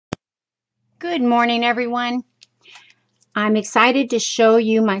Good morning, everyone. I'm excited to show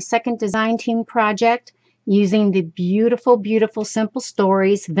you my second design team project using the beautiful, beautiful Simple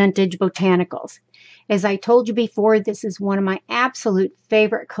Stories Vintage Botanicals. As I told you before, this is one of my absolute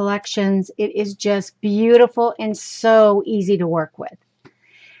favorite collections. It is just beautiful and so easy to work with.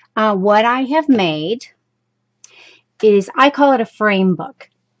 What I have made is, I call it a frame book.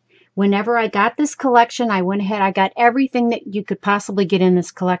 Whenever I got this collection, I went ahead, I got everything that you could possibly get in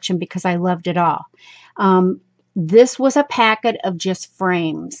this collection because I loved it all. This was a packet of just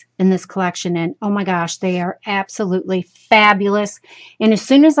frames in this collection, and oh my gosh, they are absolutely fabulous. And as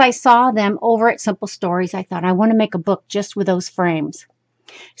soon as I saw them over at Simple Stories, I thought I want to make a book just with those frames.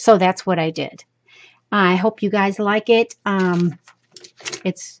 So that's what I did. I hope you guys like it. I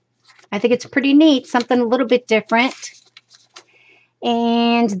think it's pretty neat, something a little bit different.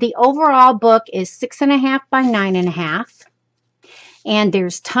 And the overall book is 6.5 by 9.5. And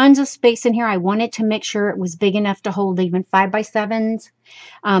there's tons of space in here. I wanted to make sure it was big enough to hold even 5 by 7s.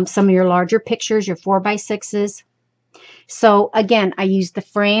 Some of your larger pictures, your 4 by 6s. So again, I used the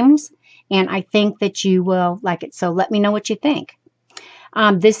frames, and I think that you will like it. So let me know what you think.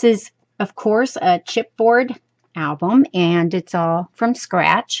 This is, of course, a chipboard album, and it's all from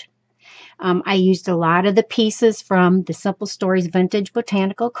scratch. I used a lot of the pieces from the Simple Stories Vintage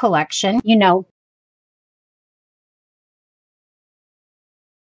Botanical Collection. You know,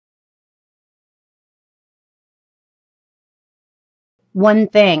 one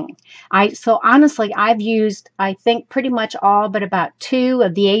thing. So honestly, I've used, I think, pretty much all but about 2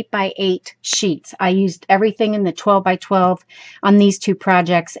 of the 8 by 8 sheets. I used everything in the 12 by 12 on these 2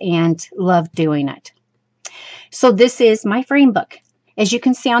 projects and loved doing it. So this is my frame book. As you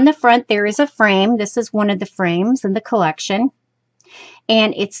can see on the front, there is a frame. This is one of the frames in the collection.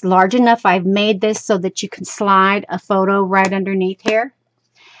 And it's large enough. I've made this so that you can slide a photo right underneath here.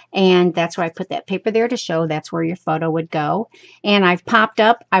 And that's why I put that paper there to show that's where your photo would go. And I've popped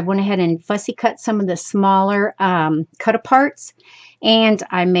up, I went ahead and fussy cut some of the smaller cut aparts. And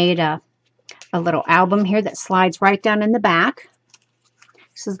I made a little album here that slides right down in the back.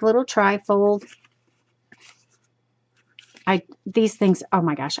 This is a little trifold. These things, oh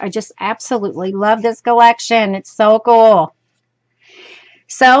my gosh, I just absolutely love this collection. It's so cool.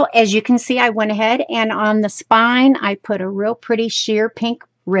 So as you can see, I went ahead and on the spine, I put a real pretty sheer pink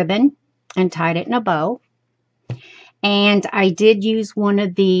ribbon and tied it in a bow. And I did use one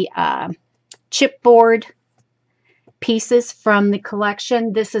of the chipboard pieces from the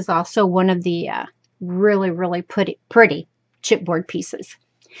collection. This is also one of the really, really pretty chipboard pieces.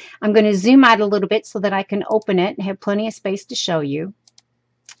 I'm going to zoom out a little bit so that I can open it and have plenty of space to show you.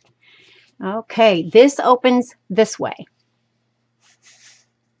 Okay, this opens this way.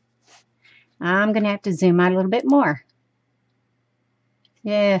 I'm going to have to zoom out a little bit more.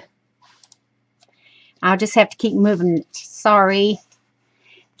 Yeah. I'll just have to keep moving. Sorry.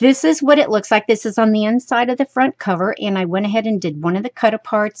 This is what it looks like. This is on the inside of the front cover, and I went ahead and did one of the cut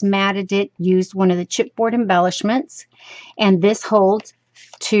aparts, matted it, used one of the chipboard embellishments, and this holds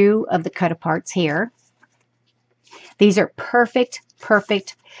 2 of the cut aparts here. These are perfect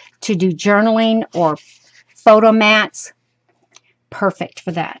to do journaling or photo mats. Perfect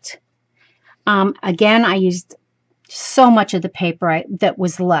for that. Again, I used so much of the paper that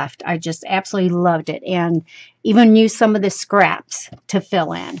was left. I just absolutely loved it, and even used some of the scraps to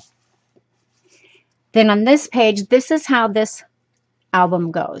fill in. Then on this page, this is how this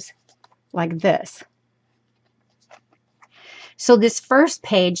album goes, like this. So this first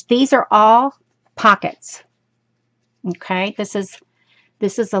page, these are all pockets. Okay, this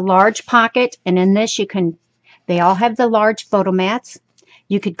is a large pocket, and in this they all have the large photo mats.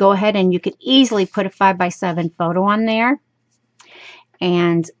 You could go ahead and you could easily put a 5 by 7 photo on there.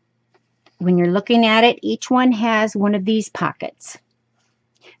 And when you're looking at it, each one has one of these pockets.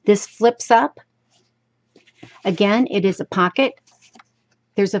 This flips up. Again, it is a pocket.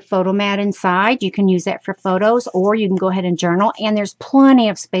 There's a photo mat inside. You can use that for photos, or you can go ahead and journal. And there's plenty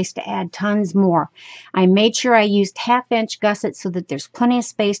of space to add tons more. I made sure I used 1/2-inch gussets so that there's plenty of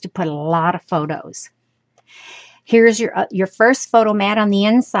space to put a lot of photos. Here's your first photo mat on the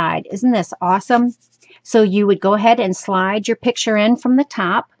inside. Isn't this awesome? So you would go ahead and slide your picture in from the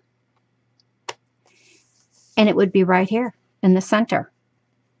top, and it would be right here in the center.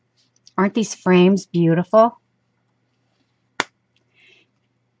 Aren't these frames beautiful?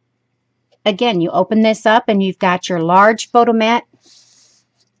 Again, you open this up and you've got your large photo mat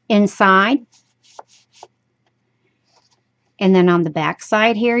inside. And then on the back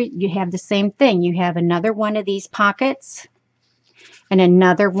side here, you have the same thing. You have another one of these pockets and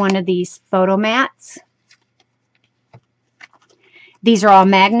another one of these photo mats. These are all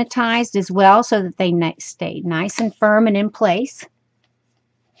magnetized as well so that they stay nice and firm and in place.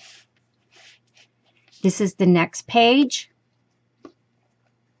 This is the next page.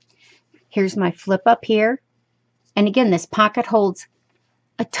 Here's my flip up here. And again, this pocket holds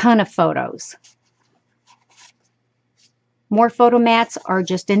a ton of photos. More photo mats are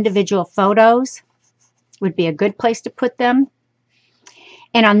just individual photos. Would be a good place to put them.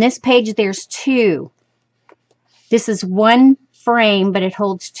 And on this page, there's two. This is one frame, but it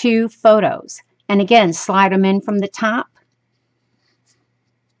holds two photos. And again, slide them in from the top.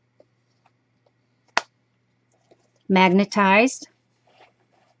 Magnetized.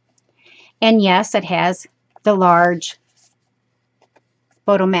 And yes, it has the large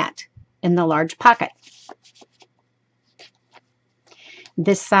photo mat in the large pocket.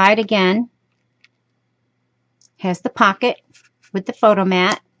 This side again has the pocket with the photo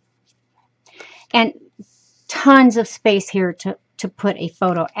mat and tons of space here to put a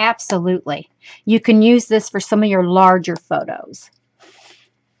photo. Absolutely. You can use this for some of your larger photos.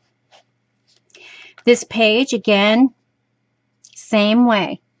 This page again, same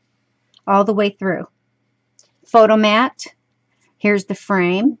way, all the way through. Photo mat. Here's the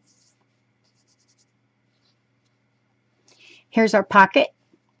frame. Here's our pocket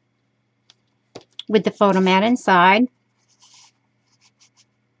with the photo mat inside.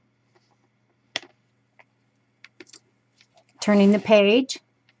 Turning the page.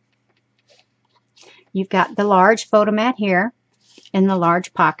 You've got the large photo mat here in the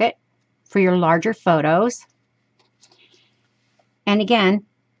large pocket for your larger photos. And again,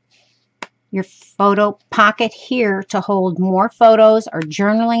 your photo pocket here to hold more photos or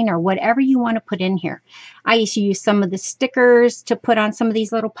journaling or whatever you want to put in here. I used to use some of the stickers to put on some of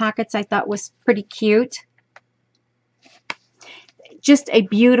these little pockets. I thought was pretty cute. Just a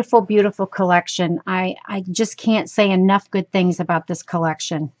beautiful, beautiful collection. I just can't say enough good things about this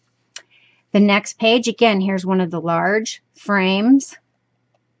collection. The next page, again, here's one of the large frames.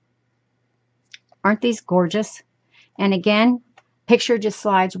 Aren't these gorgeous? And again, picture just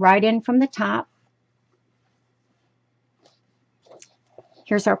slides right in from the top.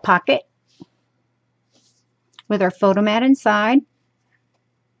 Here's our pocket with our photo mat inside.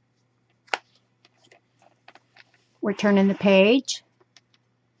 We're turning the page.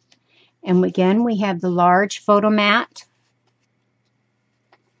 And again, we have the large photo mat.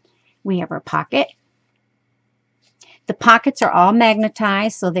 We have our pocket. The pockets are all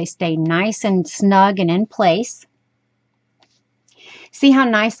magnetized so they stay nice and snug and in place. See how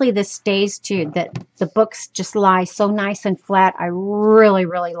nicely this stays too, that the books just lie so nice and flat. I really,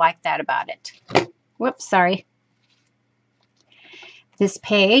 really like that about it. Whoops, sorry. This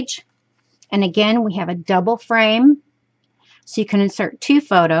page, and again, we have a double frame, so you can insert two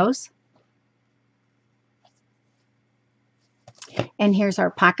photos. And here's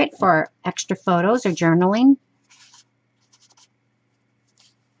our pocket for extra photos or journaling.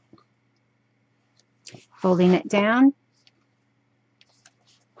 Folding it down.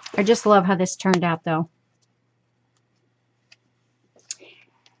 I just love how this turned out though.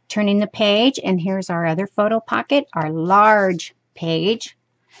 Turning the page, and here's our other photo pocket, our large page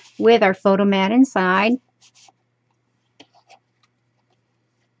with our photo mat inside.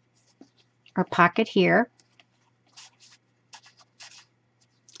 Our pocket here.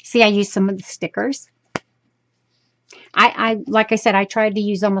 See, I used some of the stickers. Like I said, I tried to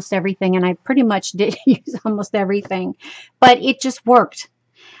use almost everything, and I pretty much did use almost everything, but it just worked.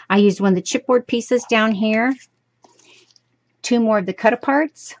 I used one of the chipboard pieces down here, two more of the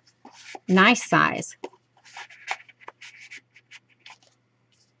cut-aparts, nice size.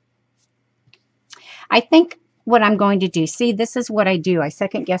 I think what I'm going to do, see, this is what I do. I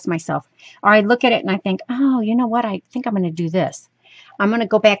second guess myself, or I look at it and I think, oh, you know what? I think I'm going to do this. I'm going to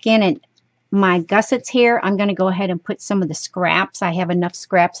go back in and my gussets here, I'm going to go ahead and put some of the scraps. I have enough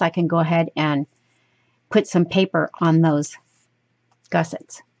scraps I can go ahead and put some paper on those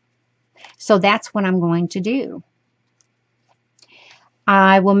gussets. So that's what I'm going to do.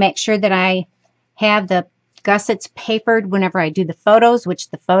 I will make sure that I have the gussets papered whenever I do the photos, which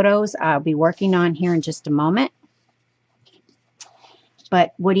the photos I'll be working on here in just a moment.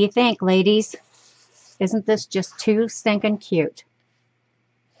 But what do you think, ladies? Isn't this just too stinking cute?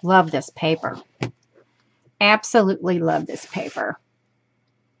 Love this paper. Absolutely love this paper.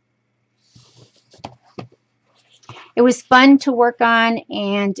 It was fun to work on,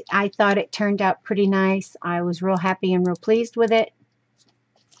 and I thought it turned out pretty nice. I was real happy and real pleased with it.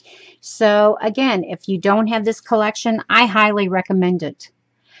 So again, if you don't have this collection, I highly recommend it.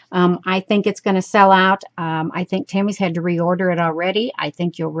 I think it's going to sell out. I think Tammy's had to reorder it already. I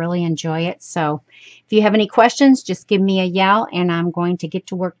think you'll really enjoy it. So if you have any questions, just give me a yell, and I'm going to get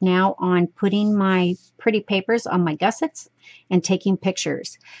to work now on putting my pretty papers on my gussets and taking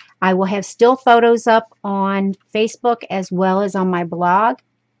pictures. I will have still photos up on Facebook as well as on my blog.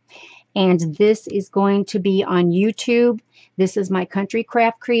 And this is going to be on YouTube. This is my Country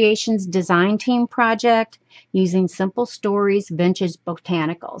Craft Creations design team project using Simple Stories Vintage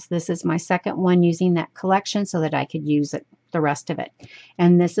Botanicals. This is my second one using that collection so that I could use it, the rest of it.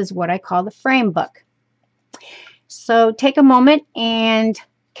 And this is what I call the frame book. So take a moment and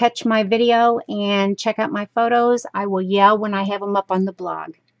catch my video and check out my photos. I will yell when I have them up on the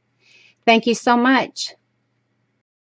blog. Thank you so much.